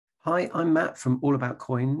Hi, I'm Matt from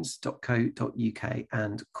allaboutcoins.co.uk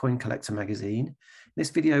and Coin Collector magazine. In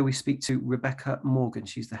this video, we speak to Rebecca Morgan.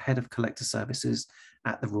 She's the head of collector services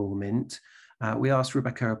at the Royal Mint. We asked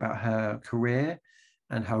Rebecca about her career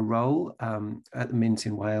and her role at the Mint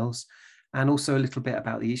in Wales, and also a little bit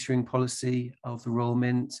about the issuing policy of the Royal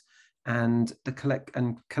Mint and the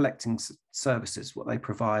collecting services, what they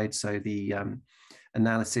provide. So the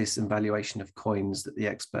analysis and valuation of coins that the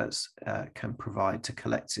experts can provide to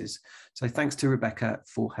collectors. So thanks to Rebecca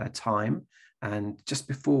for her time. And just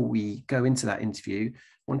before we go into that interview,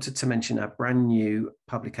 wanted to mention our brand new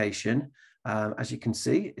publication. As you can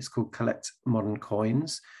see, it's called Collect Modern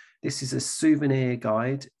Coins. This is a souvenir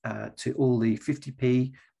guide to all the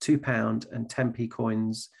 50p, £2 and 10p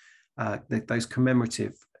coins, those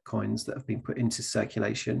commemorative coins that have been put into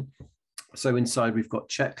circulation. So inside we've got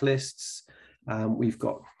checklists, we've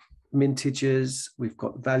got mintages, we've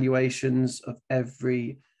got valuations of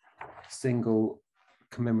every single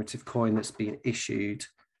commemorative coin that's been issued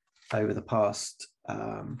over the past,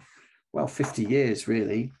 50 years,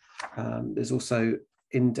 really. There's also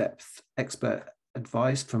in-depth expert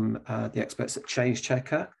advice from the experts at Change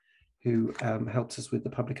Checker, who helped us with the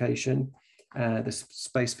publication. There's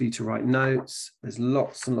space for you to write notes. There's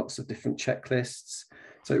lots and lots of different checklists.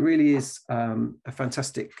 So it really is a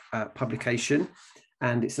fantastic publication,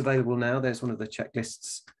 and it's available now. There's one of the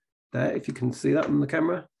checklists there, if you can see that on the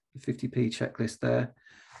camera, the 50p checklist there.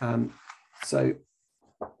 So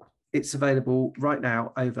it's available right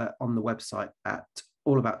now over on the website at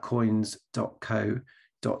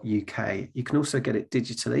allaboutcoins.co.uk. You can also get it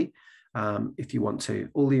digitally if you want to.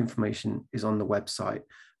 All the information is on the website,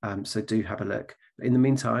 so do have a look. But in the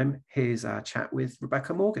meantime, here's our chat with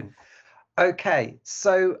Rebecca Morgan. Okay,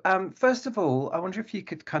 so first of all, I wonder if you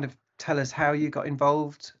could kind of tell us how you got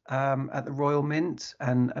involved at the Royal Mint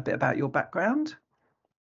and a bit about your background.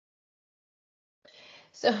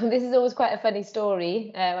 So this is always quite a funny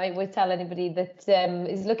story. I would tell anybody that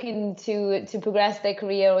is looking to progress their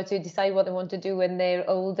career or to decide what they want to do when they're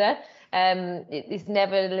older. It's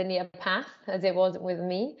never a linear path, as it wasn't with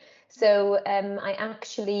me. So I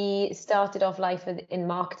actually started off life in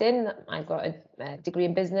marketing. I've got a degree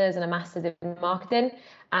in business and a master's in marketing,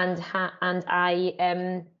 and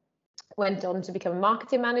I went on to become a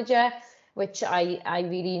marketing manager, which I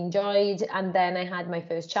really enjoyed. And then I had my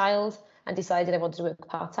first child and decided I wanted to work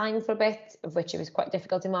part-time for a bit, of which it was quite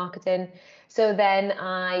difficult in marketing. So then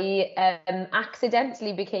I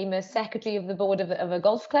accidentally became a secretary of the board of a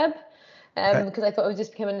golf club, because I thought I was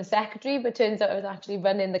just becoming a secretary, but turns out I was actually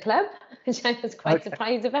running the club, which I was quite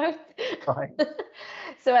surprised about.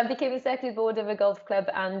 So I became a secretary of the board of a golf club,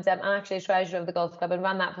 and I'm actually a treasurer of the golf club, and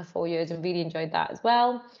ran that for 4 years and really enjoyed that as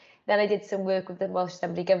well. Then I did some work with the Welsh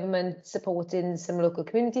Assembly Government, supporting some local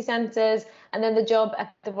community centres. And then the job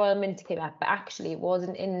at the Royal Mint came up, but actually it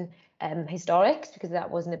wasn't in historics, because that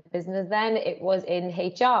wasn't a business then. It was in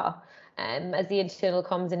HR, as the internal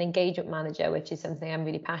comms and engagement manager, which is something I'm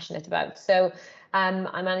really passionate about. So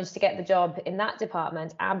I managed to get the job in that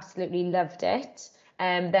department, absolutely loved it.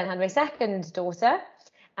 Then had my second daughter,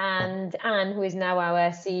 and Anne, who is now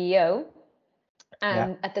our CEO.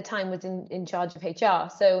 At the time was in charge of HR.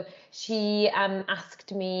 So she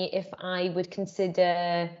asked me if I would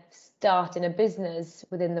consider starting a business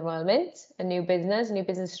within the Royal Mint, a new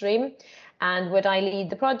business stream, and would I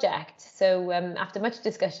lead the project? So after much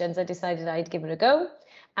discussions, I decided I'd give it a go.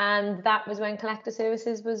 And that was when Collector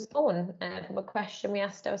Services was born, from a question we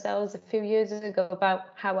asked ourselves a few years ago about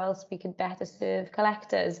how else we could better serve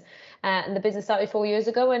collectors. And the business started 4 years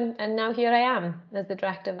ago, and now here I am as the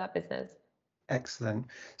director of that business. Excellent.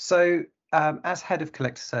 So as head of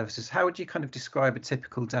collector services, how would you kind of describe a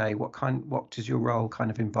typical day? What does your role kind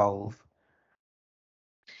of involve?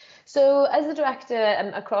 So as the director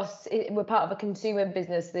we're part of a consumer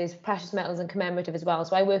business. There's precious metals and commemorative as well.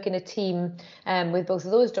 So I work in a team with both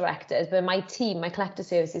of those directors. But my collector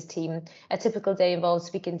services team, a typical day involves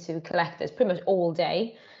speaking to collectors pretty much all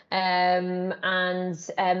day, and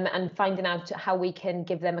finding out how we can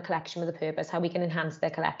give them a collection with a purpose, how we can enhance their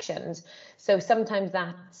collections. So sometimes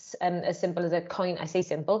that's as simple as a coin. I say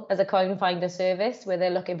simple, as a coin finder service, where they're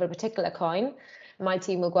looking for a particular coin. My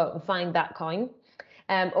team will go out and find that coin.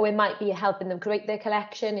 Or it might be helping them create their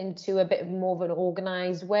collection into a bit more of an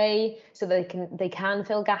organised way, so they can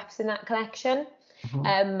fill gaps in that collection.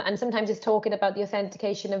 And sometimes it's talking about the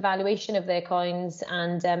authentication and valuation of their coins,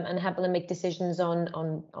 and helping them make decisions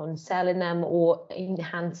on selling them or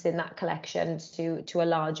enhancing that collection to a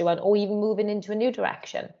larger one, or even moving into a new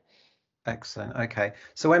direction. Excellent. Okay,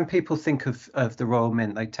 so when people think of the Royal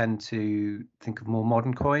Mint, they tend to think of more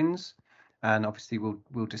modern coins. and obviously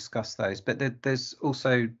we'll discuss those. But there's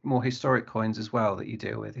also more historic coins as well that you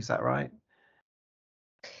deal with. Is that right?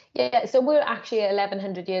 Yeah, so we're actually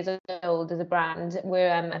 1100 years old as a brand.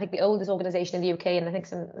 We're I think the oldest organisation in the UK, and I think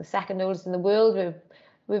the second oldest in the world.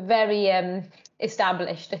 We're very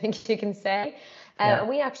established, I think you can say. Yeah. And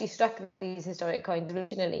we actually struck these historic coins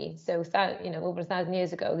originally. So over 1,000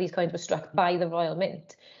 years ago, these coins were struck by the Royal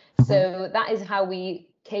Mint. So that is how we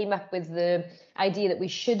came up with the idea that we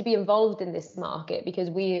should be involved in this market, because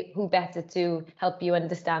who better to help you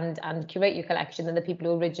understand and curate your collection than the people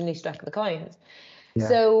who originally struck the coins. Yeah.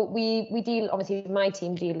 So we deal, obviously my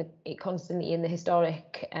team deal constantly in the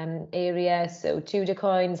historic area. So Tudor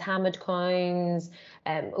coins, hammered coins,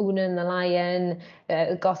 Una and the Lion,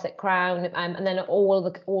 Gothic crown, and then all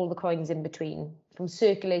the coins in between, from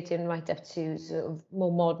circulating right up to sort of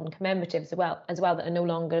more modern commemoratives as well that are no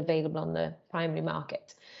longer available on the primary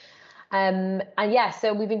market. And yeah,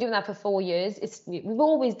 so we've been doing that for 4 years. We've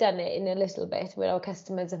always done it in a little bit where our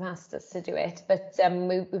customers have asked us to do it, but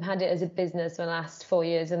we've had it as a business for the last 4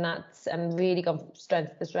 years, and that's really gone from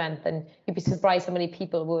strength to strength. And you'd be surprised how many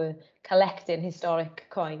people were collecting historic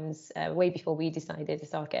coins way before we decided to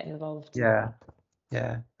start getting involved.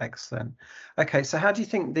 Yeah, excellent. Okay, so how do you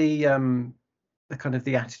think the kind of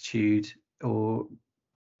the attitude, or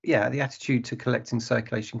the attitude to collecting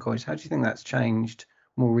circulation coins, how do you think that's changed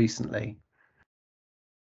more recently?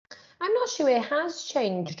 I'm not sure it has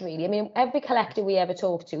changed really. I mean, every collector we ever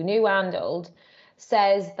talk to, new and old,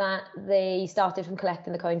 says that they started from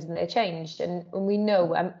collecting the coins and they changed. And we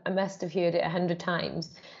know, I must have heard it 100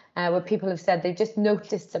 times, where people have said they've just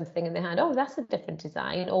noticed something in their hand. Oh, that's a different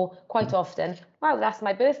design. Or quite often, wow, that's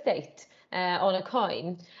my birth date on a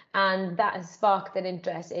coin. And that has sparked an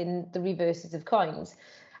interest in the reverses of coins.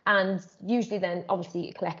 And usually then,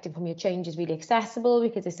 obviously, collecting from your change is really accessible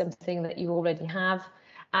because it's something that you already have.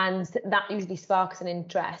 And that usually sparks an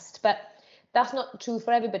interest. But that's not true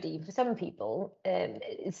for everybody. For some people,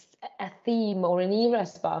 it's a theme or an era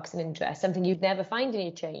sparks an interest, something you'd never find in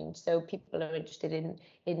your change. So people are interested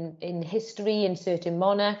in history, in certain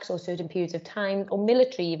monarchs or certain periods of time, or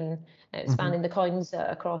military even, spanning the coins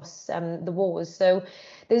across the wars. So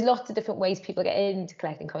there's lots of different ways people get into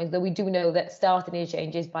collecting coins, though we do know that starting your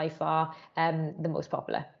change is by far the most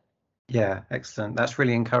popular. Yeah, excellent. That's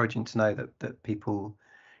really encouraging to know that people,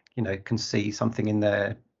 can see something in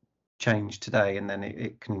their change today, and then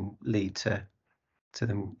it can lead to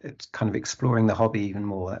them, it's kind of exploring the hobby even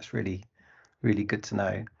more. That's really, really good to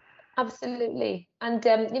know. Absolutely. And,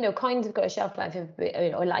 coins have got a shelf life of,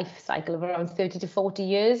 or life cycle of around 30 to 40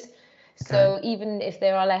 years. Okay. So even if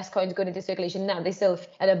there are less coins going into circulation now, there's still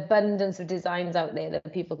an abundance of designs out there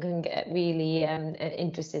that people can get really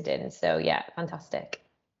interested in. So yeah, fantastic.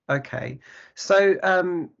 Okay. So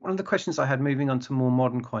one of the questions I had moving on to more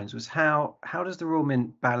modern coins was how does the Royal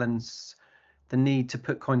Mint balance the need to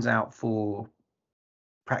put coins out for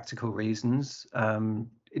practical reasons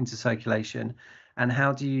into circulation, and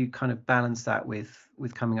how do you kind of balance that with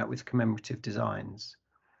coming up with commemorative designs?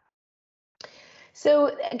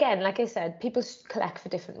 So again, like I said, people collect for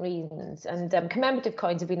different reasons, and commemorative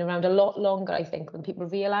coins have been around a lot longer, I think, than people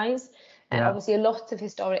realise. Yeah. Obviously, a lot of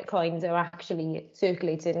historic coins are actually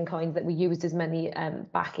circulated in coins that were used as money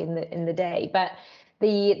back in the day, but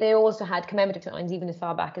they also had commemorative coins even as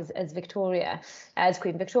far back as Victoria, as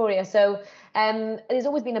Queen Victoria. So there's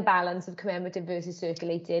always been a balance of commemorative versus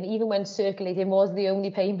circulating, even when circulating was the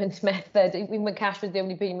only payment method, even when cash was the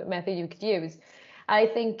only payment method you could use. I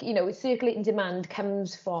think, circulating demand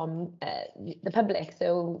comes from the public.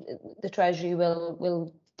 So the Treasury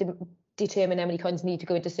will determine how many coins need to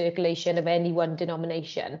go into circulation of any one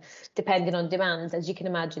denomination, depending on demands. As you can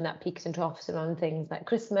imagine, that peaks and troughs around things like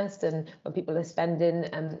Christmas and when people are spending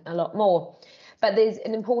a lot more. But there's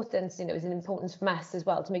an importance, there's an importance from us as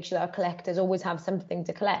well to make sure that our collectors always have something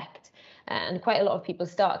to collect. And quite a lot of people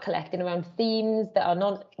start collecting around themes that are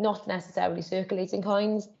not necessarily circulating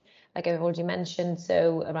coins, like I've already mentioned,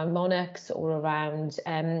 so around monarchs or around,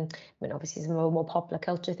 obviously some more popular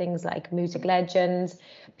culture things like music legends.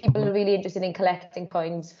 People are really interested in collecting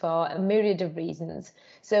coins for a myriad of reasons.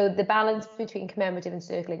 So the balance between commemorative and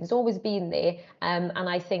circulating has always been there, and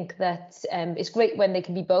I think that it's great when they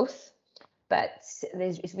can be both. But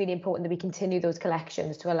it's really important that we continue those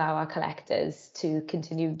collections to allow our collectors to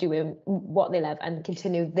continue doing what they love and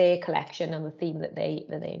continue their collection on the theme that they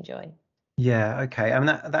enjoy. Yeah, okay. I mean,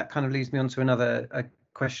 that kind of leads me on to another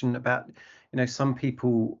question about, some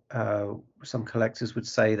people, some collectors would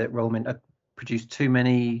say that Royal Mint produce too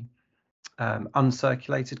many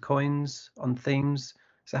uncirculated coins on themes.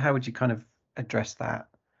 So how would you kind of address that?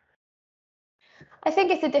 I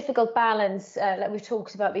think it's a difficult balance, like we've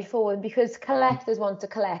talked about before, because collectors want to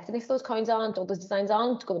collect, and if those coins aren't, or those designs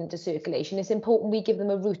aren't going into circulation, it's important we give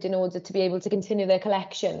them a route in order to be able to continue their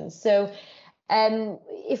collections. So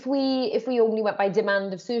if we only went by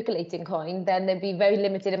demand of circulating coin, then there'd be very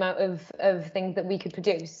limited amount of things that we could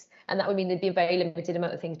produce. And that would mean there'd be a very limited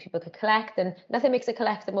amount of things people could collect. And nothing makes a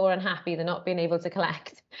collector more unhappy than not being able to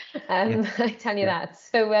collect. Yeah. I tell you that.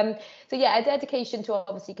 So yeah, a dedication to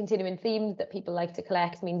obviously continuing themes that people like to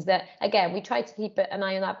collect means that, again, we try to keep an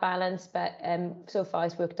eye on that balance, but so far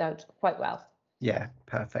it's worked out quite well. Yeah,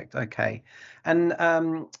 perfect. Okay. And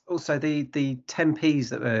also the 10p's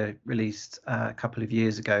that were released a couple of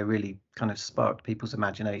years ago really kind of sparked people's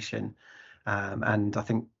imagination. And I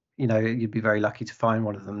think, you'd be very lucky to find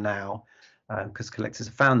one of them now, because collectors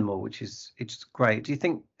have found them all, which is it's great. Do you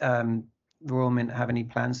think the Royal Mint have any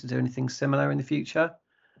plans to do anything similar in the future?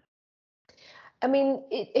 I mean,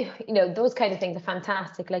 those kind of things are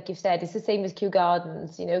fantastic. Like you've said, it's the same as Kew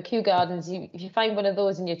Gardens. Kew Gardens, if you find one of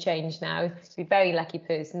those in your change now, you'd be a very lucky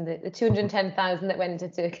person. The 210,000 that went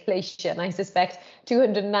into circulation, I suspect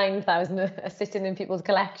 209,000 are sitting in people's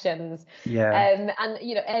collections. Yeah. And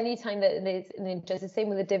any time that there's an interest, the same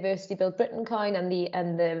with the Diversity Build Britain coin and the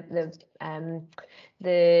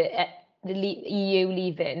EU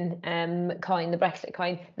leaving coin, the Brexit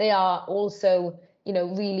coin. They are also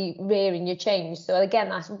really rare in your change. So again,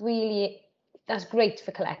 that's great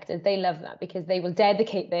for collectors. They love that because they will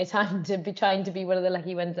dedicate their time to be trying to be one of the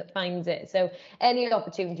lucky ones that finds it. So any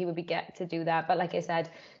opportunity would be get to do that. But like I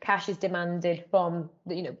said, cash is demanded from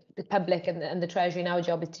the public and the Treasury. And our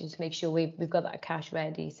job is to just make sure we've got that cash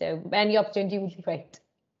ready. So any opportunity would be great.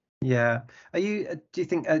 Yeah. Do you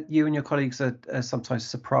think you and your colleagues are sometimes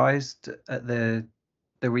surprised at the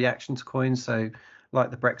reaction to coins? So, like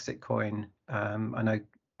the Brexit coin, I know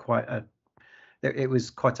it was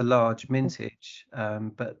quite a large mintage,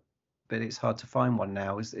 but it's hard to find one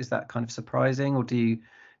now. Is that kind of surprising, or do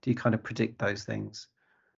you kind of predict those things?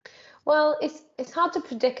 Well, it's hard to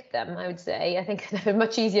predict them, I would say. I think I'd have a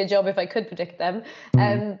much easier job if I could predict them.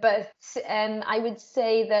 Mm. But I would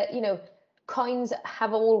say that, coins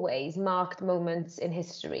have always marked moments in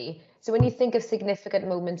history. So when you think of significant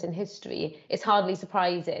moments in history, it's hardly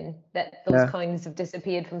surprising that those Yeah. coins have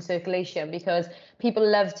disappeared from circulation because people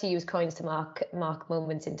love to use coins to mark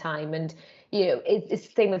moments in time. And, it's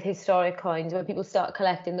the same with historic coins. When people start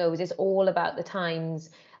collecting those, it's all about the times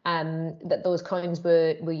that those coins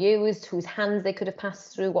were used, whose hands they could have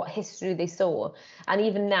passed through, what history they saw. And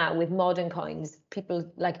even now with modern coins,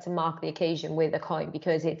 people like to mark the occasion with a coin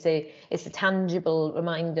because it's a tangible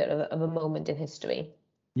reminder of a moment in history.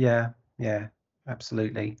 Yeah, yeah,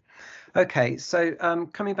 absolutely. Okay, so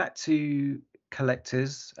coming back to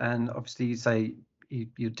collectors, and obviously you say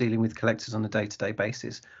you're dealing with collectors on a day-to-day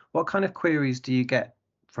basis. What kind of queries do you get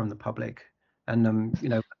from the public? And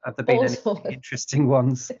have there been any Also, interesting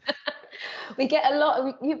ones? we get a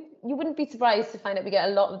lot. You wouldn't be surprised to find out we get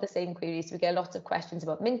a lot of the same queries. We get lots of questions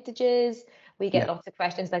about mintages. We get Yeah. lots of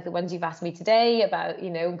questions like the ones you've asked me today about,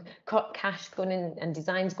 cash going in and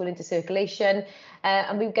designs going into circulation.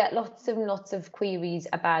 And we get lots and lots of queries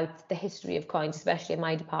about the history of coins, especially in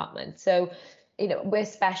my department. So, we're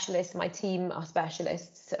specialists. My team are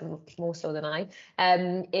specialists, more so than I,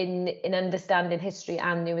 in understanding history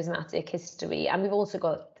and numismatic history. And we've also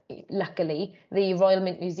got, luckily, the Royal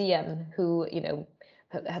Mint Museum, who,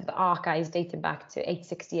 have archives dating back to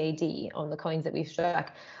 860 AD on the coins that we've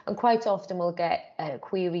struck. And quite often we'll get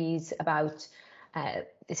queries about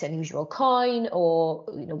this unusual coin, or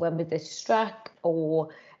when was this struck, or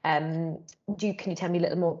can you tell me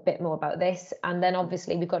a bit more about this? And then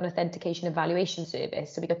obviously we've got an authentication evaluation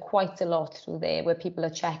service, so we get quite a lot through there where people are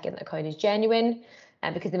checking that the coin is genuine,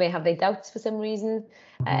 because they may have their doubts for some reason,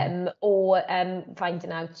 or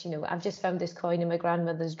finding out, I've just found this coin in my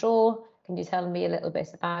grandmother's drawer. Can you tell me a little bit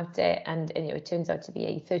about it? And it turns out to be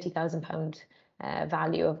a £30,000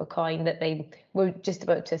 value of a coin that they were just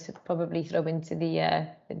about to probably throw into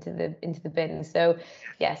the bin. So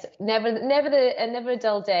yes, never a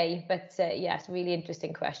dull day, but yes, really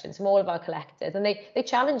interesting questions from all of our collectors, and they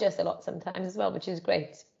challenge us a lot sometimes as well, which is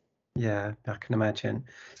great. Yeah, I can imagine.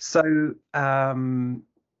 So,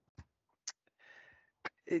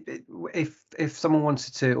 if someone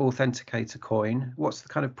wanted to authenticate a coin, what's the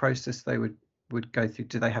kind of process they would go through?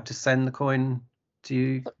 Do they have to send the coin to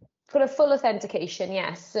you? For a full authentication,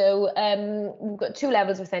 yes. So we've got two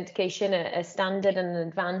levels of authentication, a standard and an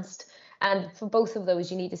advanced. And for both of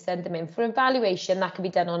those, you need to send them in. For evaluation, that can be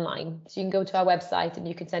done online. So you can go to our website and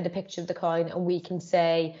you can send a picture of the coin, and we can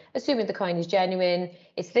say, assuming the coin is genuine,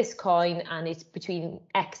 it's this coin and it's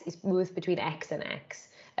worth between X and X.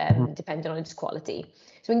 depending on its quality.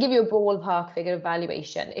 So we can give you a ballpark figure of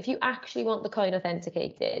valuation. If you actually want the coin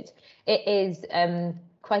authenticated, it is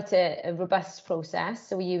quite a robust process.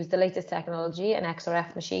 So we use the latest technology, an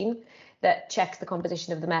XRF machine that checks the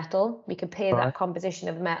composition of the metal. We compare that composition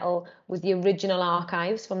of metal with the original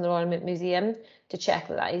archives from the Royal Mint Museum to check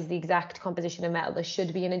that that is the exact composition of metal that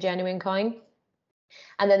should be in a genuine coin.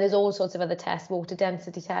 And then there's all sorts of other tests, water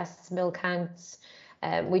density tests, mil counts.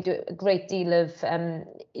 We do a great deal of,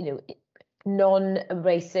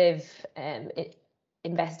 non-abrasive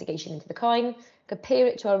investigation into the coin, compare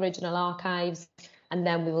it to our original archives, and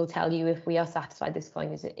then we will tell you if we are satisfied this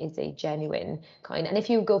coin is a genuine coin. And if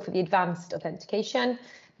you go for the advanced authentication,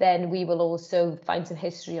 then we will also find some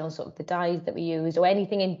history on sort of the dyes that we use or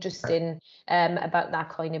anything interesting about that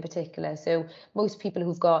coin in particular. So most people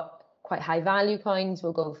who've got quite high value coins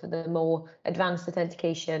will go for the more advanced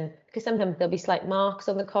authentication, because sometimes there'll be slight marks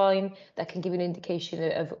on the coin that can give you an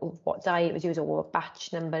indication of what dye it was used or what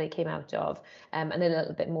batch number it came out of, and a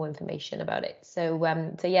little bit more information about it. So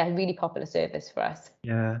yeah, really popular service for us.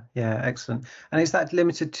 Yeah, excellent. And is that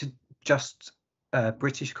limited to just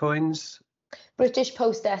British coins? British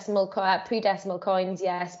post-decimal, pre-decimal coins,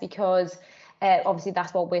 yes, because obviously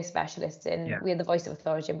that's what we're specialists in. Yeah. We're the voice of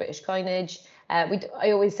authority in British coinage.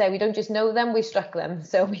 I always say we don't just know them, we struck them.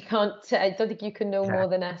 So we can't, I don't think you can know more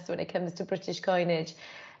than us when it comes to British coinage.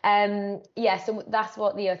 Yeah, so that's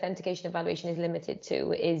what the authentication evaluation is limited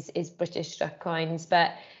to, is British struck coins.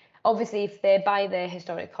 But obviously, if they buy their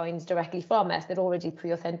historic coins directly from us, they're already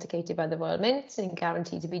pre-authenticated by the Royal Mint and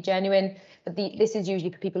guaranteed to be genuine. But this is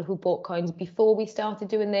usually for people who bought coins before we started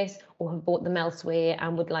doing this, or have bought them elsewhere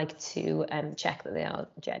and would like to check that they are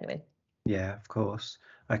genuine. Yeah, of course.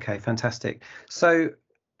 Okay, fantastic. So,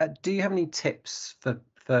 do you have any tips for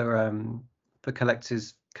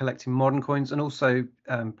collectors collecting modern coins, and also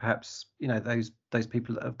perhaps those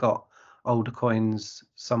people that have got older coins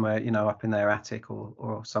somewhere, up in their attic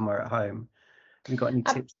or somewhere at home? Have you got any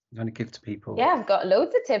tips you want to give to people? Yeah, I've got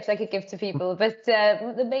loads of tips I could give to people, but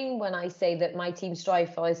the main one I say that my team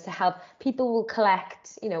strive for is to help people will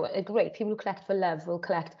collect, great people who collect for love will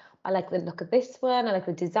collect. I like the look of this one, I like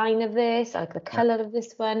the design of this, I like the colour of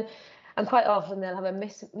this one. And quite often they'll have a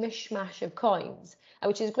mishmash of coins,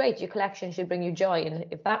 which is great. Your collection should bring you joy. And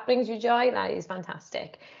if that brings you joy, that is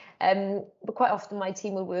fantastic. But quite often my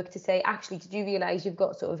team will work to say, actually, did you realise you've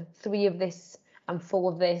got sort of 3 of this and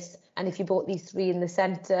 4 of this? And if you bought these 3 in the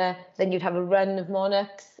centre, then you'd have a run of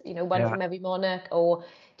monarchs, one from every monarch. Or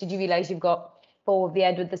did you realise you've got 4 of the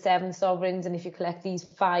Edward VII sovereigns, and if you collect these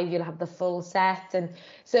 5, you'll have the full set? And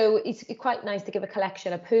so it's quite nice to give a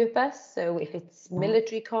collection a purpose. So if it's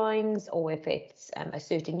military coins, or if it's a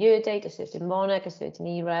certain year date, a certain monarch, a certain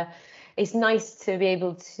era, it's nice to be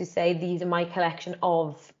able to say these are my collection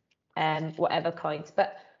of whatever coins.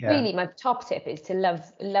 But really, my top tip is to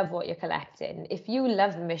love what you're collecting. If you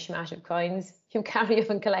love a mishmash of coins, you carry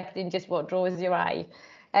on collecting just what draws your eye.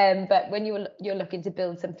 But when you're looking to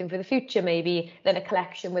build something for the future, maybe, then a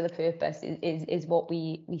collection with a purpose is what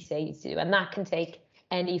we say to do. And that can take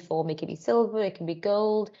any form. It can be silver, it can be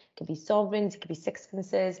gold, it can be sovereigns, it can be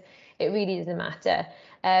sixpences. It really doesn't matter.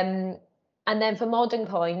 And then for modern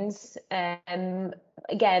coins,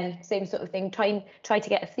 again, same sort of thing. Try to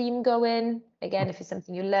get a theme going. Again, if it's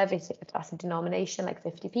something you love, if that's a denomination like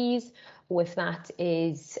 50p's, or if that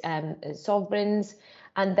is sovereigns.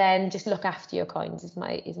 And then just look after your coins is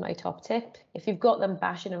my top tip. If you've got them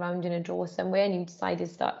bashing around in a drawer somewhere and you decide to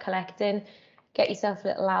start collecting, get yourself a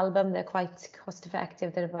little album. They're quite cost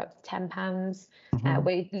effective. They're about £10,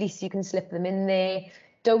 where at least you can slip them in there.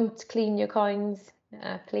 Don't clean your coins,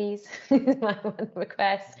 please. Is my one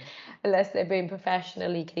request, unless they're being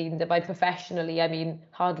professionally cleaned. By professionally, I mean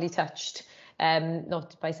hardly touched.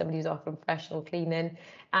 Not by somebody who's offering professional cleaning.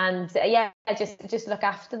 And yeah, just look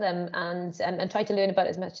after them and try to learn about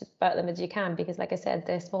as much about them as you can, because like I said,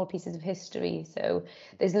 they're small pieces of history. So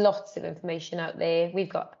there's lots of information out there. We've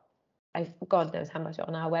got God knows how much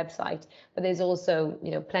on our website, but there's also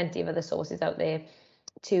plenty of other sources out there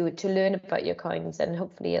to learn about your coins, and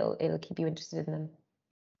hopefully it'll keep you interested in them.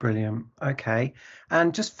 Brilliant. Okay.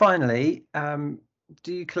 And just finally,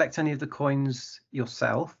 do you collect any of the coins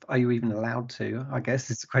yourself? Are you even allowed to, I guess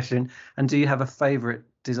is the question. And do you have a favourite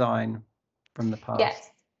design from the past? Yes.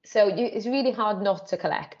 So it's really hard not to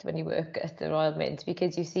collect when you work at the Royal Mint,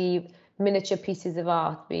 because you see miniature pieces of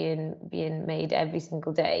art being made every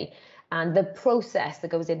single day. And the process that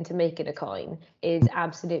goes into making a coin is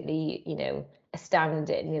absolutely,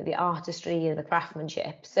 astounding, the artistry and the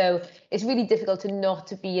craftsmanship. So it's really difficult to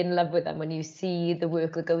not be in love with them when you see the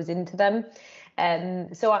work that goes into them.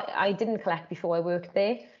 So I didn't collect before I worked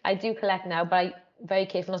there. I do collect now, but very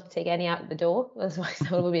careful not to take any out the door, otherwise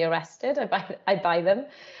I will be arrested. I buy them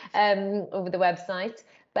over the website.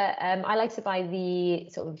 But I like to buy the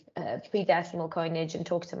sort of pre-decimal coinage and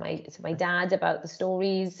talk to my dad about the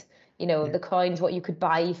stories, the coins, what you could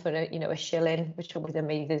buy for a shilling, which always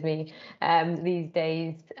amazes me these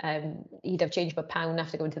days. He'd have change for £1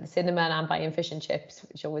 after going to the cinema, and I'm buying fish and chips,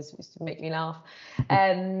 which always used to make me laugh.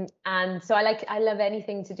 And so I love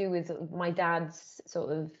anything to do with my dad's sort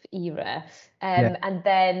of era. And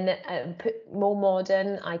then more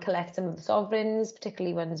modern, I collect some of the sovereigns,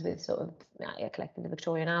 particularly ones with sort of, I collected the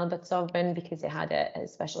Victorian Albert sovereign because it had a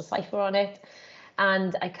special cipher on it.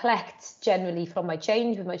 And I collect generally from my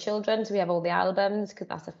change with my children, so we have all the albums because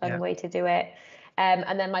that's a fun way to do it.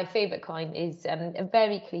 And then my favourite coin is a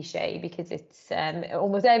very cliche, because it's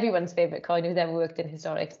almost everyone's favourite coin who's ever worked in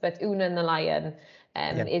historics, but Una and the Lion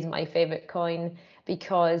is my favourite coin,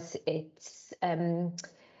 because it's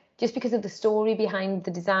just because of the story behind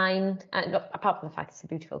the design, and apart from the fact it's a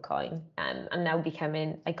beautiful coin and now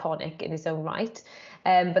becoming iconic in its own right.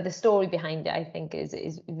 But the story behind it, I think,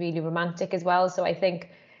 is really romantic as well. So I think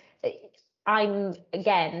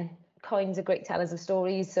coins are great tellers of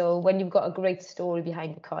stories. So when you've got a great story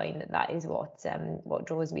behind the coin, that is what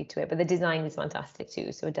draws me to it. But the design is fantastic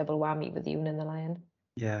too. So a double whammy with the Una and the Lion.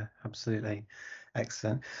 Yeah, absolutely.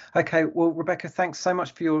 Excellent. Okay, well, Rebecca, thanks so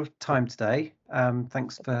much for your time today.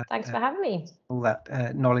 Thanks for having me. All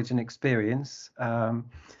that knowledge and experience. Yeah,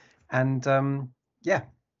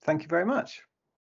 thank you very much.